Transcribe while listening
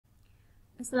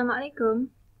Assalamualaikum.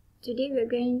 Today we're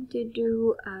going to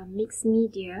do mixed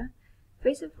media.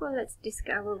 First of all, let's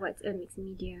discover what's a mixed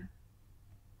media.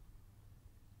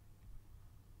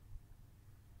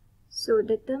 So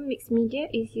the term mixed media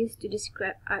is used to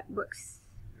describe artworks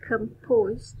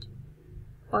composed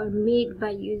or made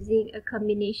by using a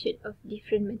combination of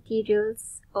different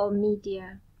materials or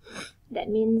media. That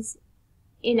means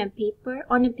on a paper,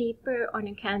 on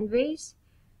a canvas,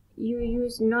 you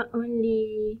use not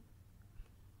only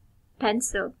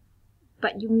pencil,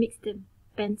 but you mix them,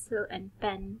 pencil and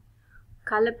pen,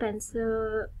 color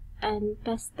pencil and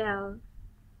pastel,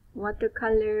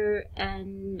 watercolor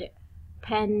and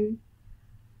pen,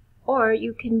 or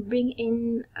you can bring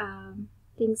in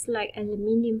things like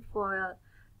aluminium foil,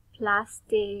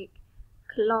 plastic,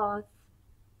 cloth,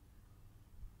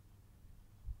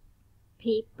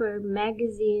 paper,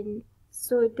 magazine,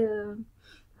 so the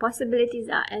possibilities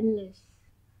are endless.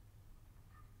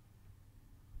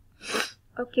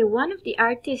 Okay, one of the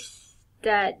artists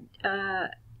that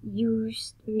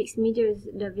used mixed media is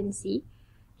Da Vinci.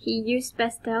 He used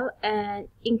pastel and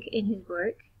ink in his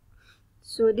work.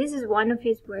 So this is one of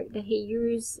his work that he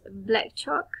used black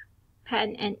chalk,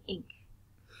 pen and ink.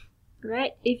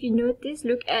 Right? If you notice,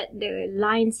 look at the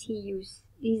lines he used.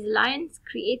 These lines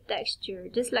create texture,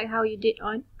 just like how you did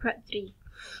on part 3.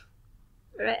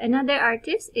 Right? Another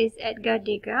artist is Edgar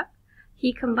Degas.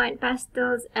 He combined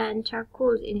pastels and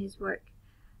charcoals in his work.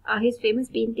 His famous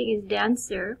painting is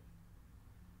Dancer.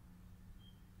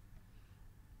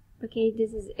 Okay,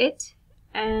 this is it.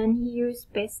 And he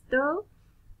used pastel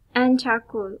and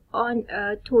charcoal on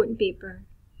a toned paper.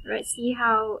 Right, see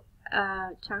how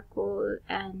charcoal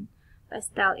and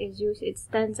pastel is used. It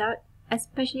stands out,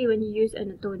 especially when you use on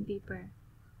a toned paper.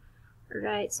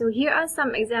 Right, so here are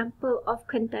some examples of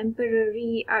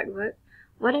contemporary artwork.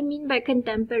 What I mean by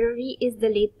contemporary is the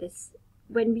latest.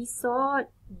 When we saw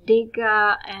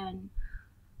Degas and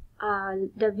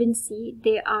Da Vinci,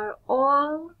 they are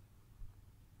all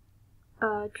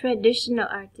traditional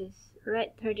artists,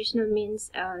 right? Traditional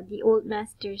means the old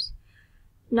masters.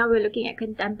 Now we're looking at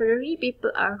contemporary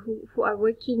people who are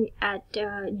working at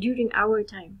during our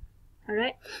time. All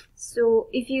right. So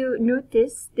if you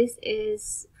notice, this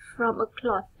is from a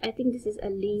cloth. I think this is a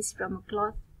lace from a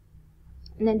cloth.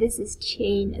 And then this is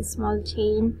chain, a small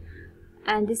chain.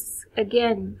 And this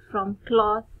again from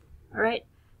cloth. All right.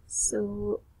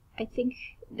 So I think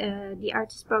the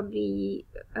artists probably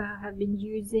have been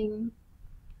using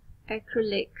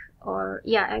acrylic, or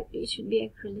yeah, it should be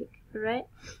acrylic, right?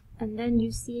 And then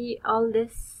you see all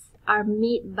this are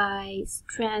made by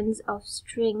strands of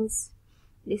strings,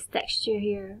 this texture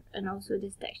here and also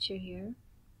this texture here.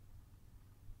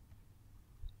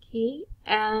 Okay,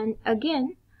 and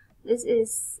again, this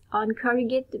is on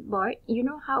corrugated board. You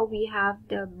know how we have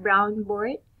the brown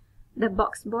board, the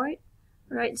box board,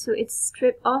 right? So it's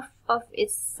stripped off of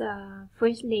its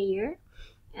first layer,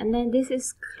 and then this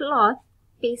is cloth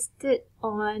pasted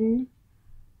on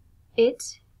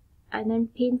it and then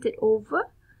painted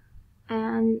over,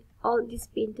 and all this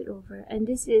painted over, and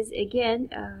this is again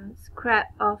a scrap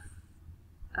of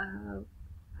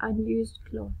unused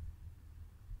cloth.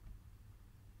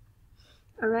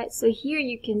 Alright, so here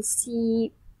you can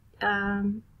see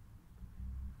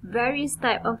various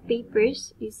type of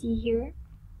papers you see here,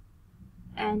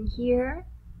 and here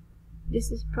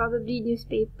this is probably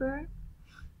newspaper.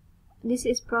 This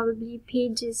is probably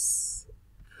pages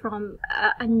from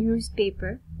unused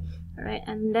paper. Alright,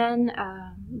 and then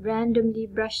randomly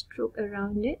brush stroke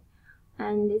around it,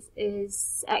 and this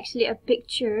is actually a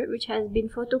picture which has been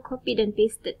photocopied and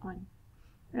pasted on.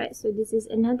 Right, so this is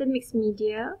another mixed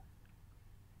media.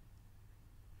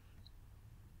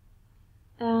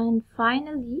 And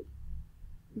finally,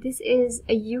 this is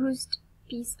a used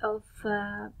piece of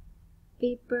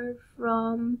paper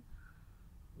from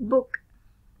book,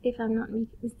 if I'm not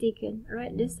mistaken.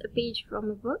 Right, this is a page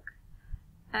from a book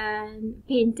and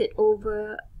painted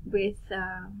over with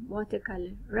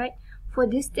watercolor. Right, for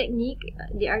this technique,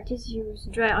 the artist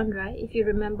used dry on dry. If you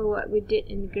remember what we did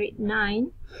in grade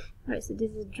 9, right, so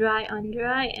this is dry on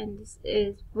dry and this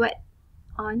is wet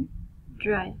on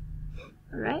dry.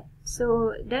 Alright,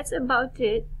 so that's about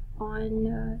it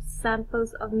on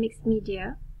samples of mixed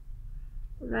media.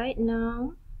 Right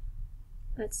now,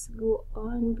 let's go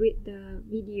on with the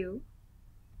video.